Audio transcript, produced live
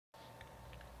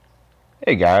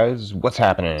Hey guys, what's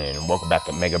happening? Welcome back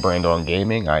to Mega Brandon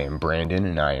Gaming. I am Brandon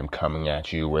and I am coming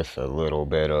at you with a little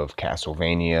bit of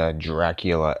Castlevania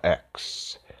Dracula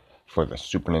X for the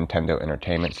Super Nintendo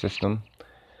Entertainment System.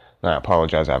 I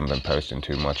apologize, I haven't been posting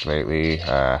too much lately.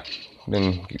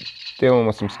 Been dealing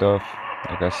with some stuff.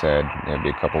 Like I said, it'll be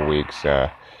a couple weeks.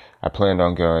 I planned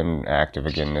on going active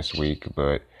again this week,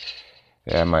 but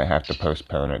yeah, I might have to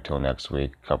postpone it till next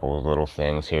week. A couple of little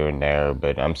things here and there,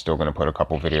 but I'm still gonna put a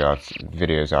couple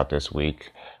videos out this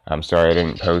week. I'm sorry I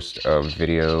didn't post a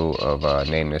video of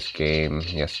Name This Game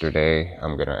yesterday.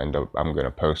 I'm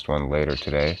gonna post one later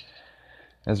today.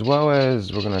 As well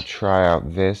as we're gonna try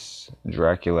out this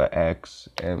Dracula X,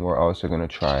 and we're also gonna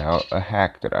try out a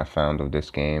hack that I found of this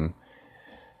game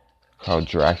called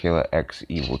Dracula X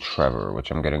Evil Trevor,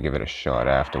 which I'm gonna give it a shot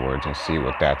afterwards and see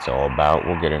what that's all about.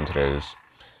 We'll get into those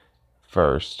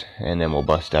first, and then we'll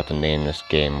bust out the Name This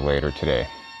Game later today.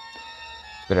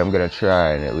 But I'm gonna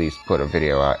try and at least put a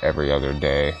video out every other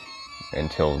day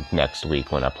until next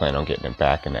week when I plan on getting it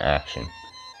back into action.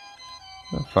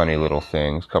 Funny little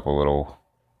things, couple little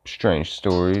strange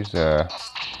stories.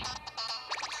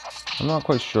 I'm not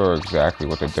quite sure exactly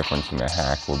what the difference in the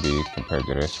hack will be compared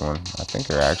to this one. I think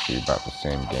they're actually about the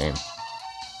same game.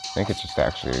 I think it's just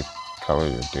actually color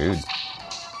your dude.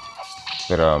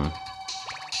 But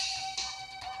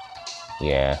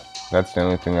yeah, that's the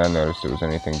only thing I noticed. It was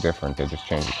anything different. They just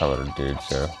changed the color of the dude.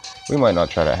 So we might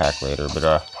not try to hack later,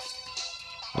 but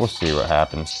we'll see what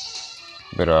happens.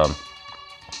 But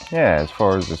yeah, as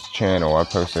far as this channel, I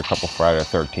posted a couple Friday the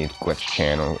 13th glitch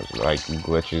channels, like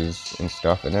glitches and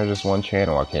stuff, and there's just one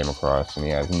channel I came across, and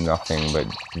he has nothing but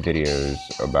videos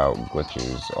about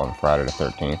glitches on Friday the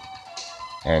 13th.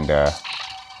 And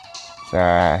so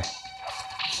I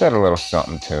said a little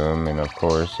something to him, and of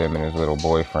course him and his little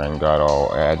boyfriend got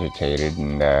all agitated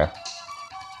and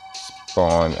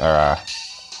spawned, I'm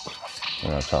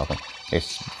not talking. They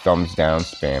thumbs down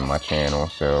spam my channel,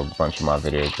 so a bunch of my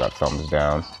videos got thumbs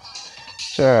down.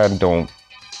 So I don't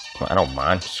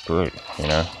mind. Screw it, you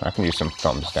know. I can use some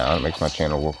thumbs down. It makes my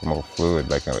channel look more fluid,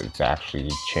 like it's actually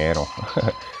a channel.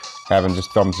 Having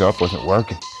just thumbs up wasn't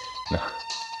working. No.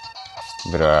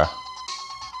 But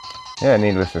yeah,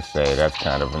 needless to say, that's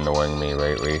kind of annoying me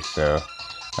lately. So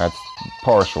that's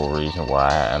partial reason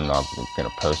why I'm not gonna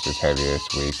post as heavy this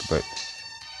week. But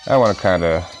I want to kind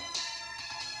of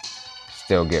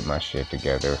still get my shit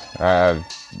together. I've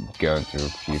gone through a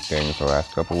few things the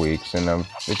last couple weeks, and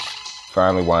it's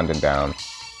finally winding down.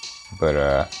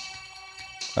 But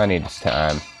I need this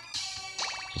time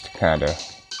just to kind of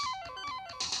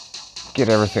get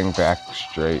everything back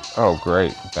straight. Oh,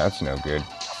 great. That's no good.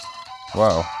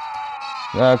 Wow.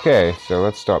 Okay, so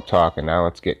let's stop talking. Now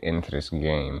let's get into this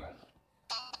game.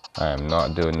 I am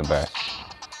not doing the best.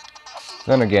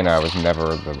 Then again, I was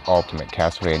never the ultimate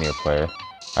Castlevania player.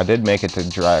 I did make it to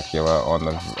Dracula on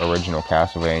the original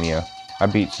Castlevania. I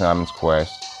beat Simon's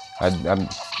Quest. I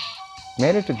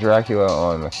made it to Dracula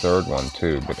on the third one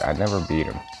too, but I never beat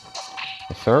him.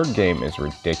 The third game is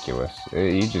ridiculous.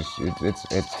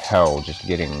 It's hell just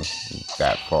getting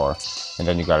that far, and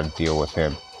then you got to deal with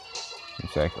him.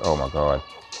 It's like, oh my god,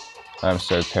 I'm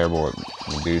so terrible at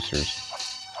Medusers.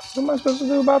 What am I supposed to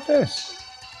do about this?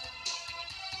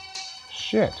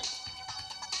 Shit.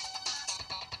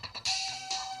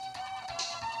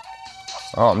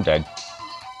 Oh, I'm dead.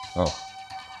 Oh,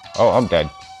 I'm dead.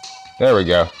 There we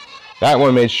go. That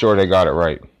one made sure they got it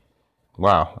right.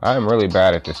 Wow, I am really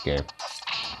bad at this game.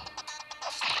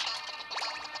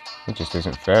 It just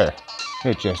isn't fair.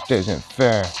 It just isn't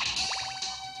fair.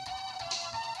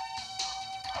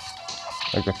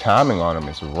 Like, the timing on them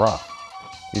is rough.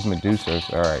 These Medusas.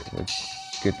 Alright,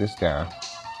 let's get this down.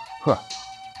 Huh.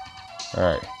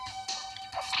 Alright.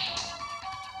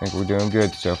 I think we're doing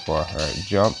good so far. Alright,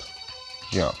 jump.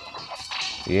 Jump.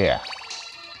 Yeah.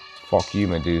 Fuck you,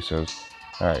 Medusas.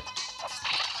 Alright.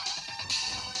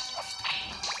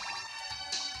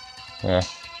 Yeah,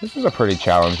 this is a pretty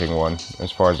challenging one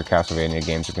as far as the Castlevania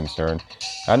games are concerned.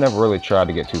 I never really tried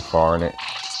to get too far in it.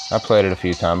 I played it a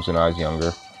few times when I was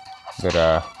younger. But,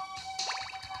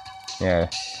 yeah,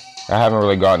 I haven't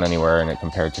really gotten anywhere in it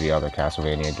compared to the other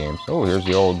Castlevania games. Oh, here's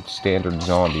the old standard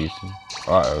zombies.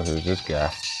 Uh-oh, here's this guy.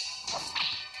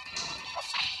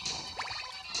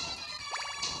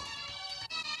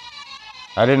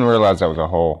 I didn't realize that was a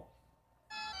hole.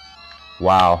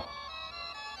 Wow.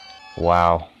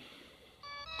 Wow.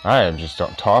 I am just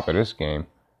on top of this game.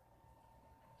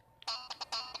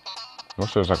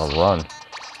 Wish there was like a run.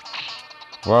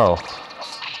 Whoa. Let's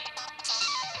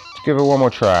give it one more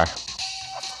try.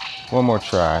 One more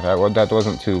try. That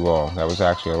wasn't too long. That was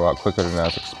actually a lot quicker than I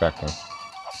was expecting.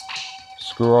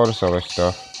 Screw all this other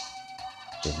stuff.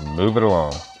 Just move it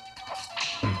along.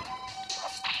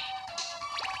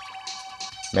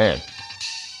 Man,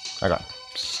 I got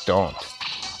stomped.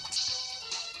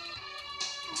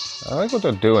 I like what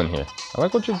they're doing here. I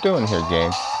like what you're doing here,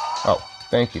 game. Oh,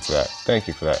 thank you for that. Thank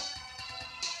you for that.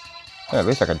 Yeah, at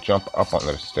least I can jump up onto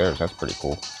the stairs. That's pretty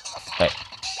cool. Hey.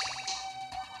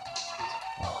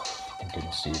 Oh, I fucking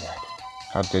didn't see that.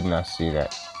 How didn't I see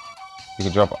that? You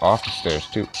can jump off the stairs,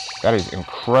 too. That is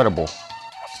incredible.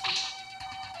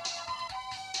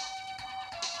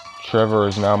 Trevor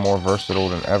is now more versatile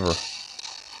than ever.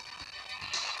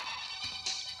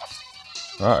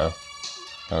 Uh-oh.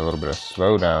 Got a little bit of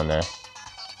slowdown there.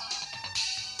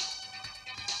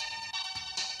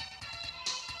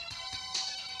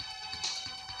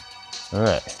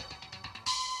 Alright.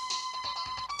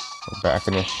 We're back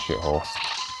in this shithole.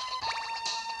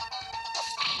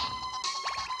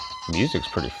 Music's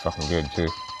pretty fucking good, too.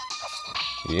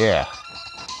 Yeah.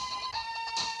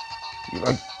 You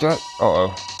like that?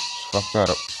 Uh-oh. Just fucked that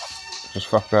up. Just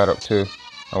fucked that up, too.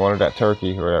 I wanted that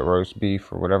turkey, or that roast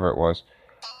beef, or whatever it was.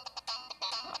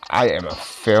 I am a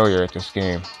failure at this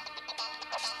game.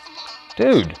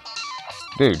 Dude.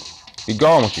 Dude. Be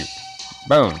gone with you.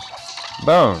 Bones.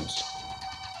 Bones.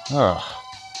 Ugh.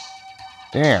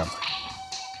 Damn.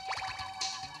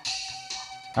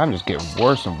 I'm just getting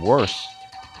worse and worse.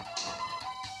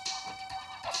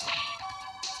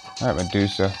 Alright,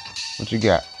 Medusa. What you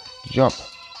got? Jump.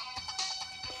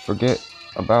 Forget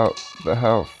about the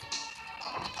health.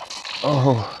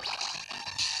 Oh.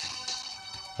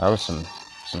 That was some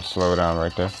slowdown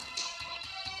right there.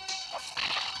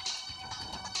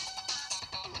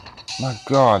 My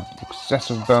god,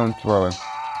 excessive bone throwing.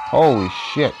 Holy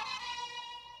shit.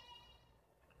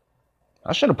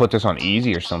 I should have put this on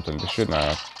easy or something, shouldn't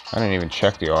I? I didn't even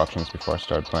check the options before I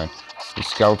started playing. These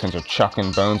skeletons are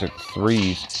chucking bones at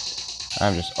threes.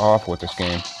 I'm just awful with this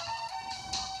game.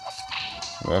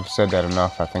 I've said that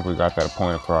enough. I think we got that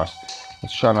point across.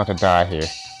 Let's try not to die here.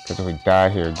 Because if we die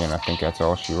here again, I think that's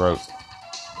all she wrote.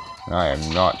 And I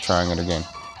am not trying it again.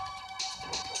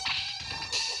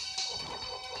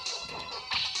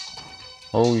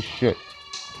 Holy shit.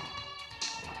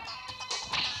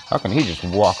 How can he just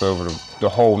walk over the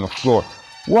hole in the floor?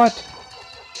 What?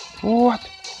 What?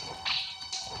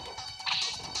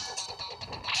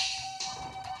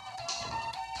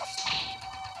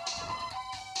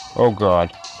 Oh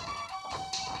god.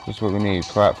 Just what we need,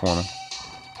 platforming.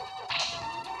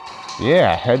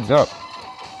 Yeah, heads up.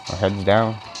 Or heads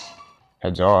down.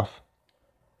 Heads off.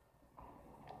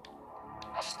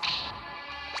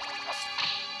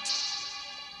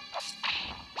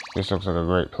 This looks like a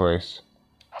great place.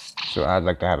 So I'd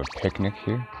like to have a picnic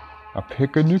here. A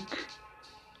picnic?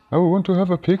 I want to have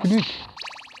a picnic.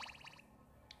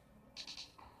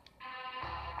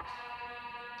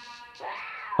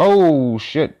 Oh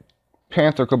shit.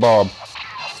 Panther kebab.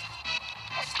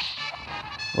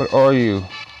 What are you?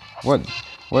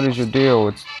 What is your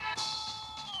deal?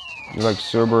 You're like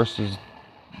Cerberus's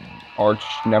arch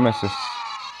nemesis.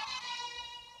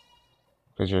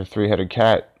 Because you're a three-headed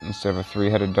cat instead of a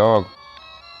three-headed dog.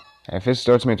 And if it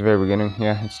starts me at the very beginning,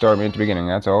 yeah, it started me at the beginning.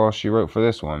 That's all she wrote for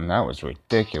this one. That was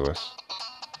ridiculous.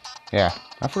 Yeah,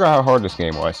 I forgot how hard this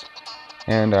game was.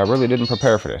 And I really didn't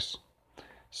prepare for this.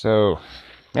 So,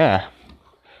 yeah.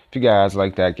 If you guys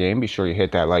like that game, be sure you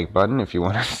hit that like button. If you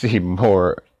want to see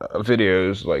more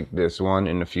videos like this one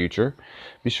in the future,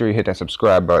 be sure you hit that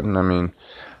subscribe button. I mean,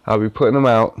 I'll be putting them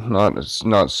out,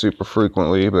 not super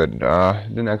frequently, but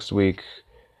the next week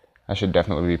I should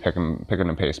definitely be picking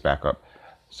the pace back up.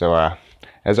 So,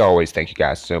 as always, thank you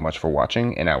guys so much for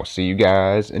watching, and I will see you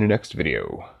guys in the next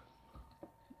video.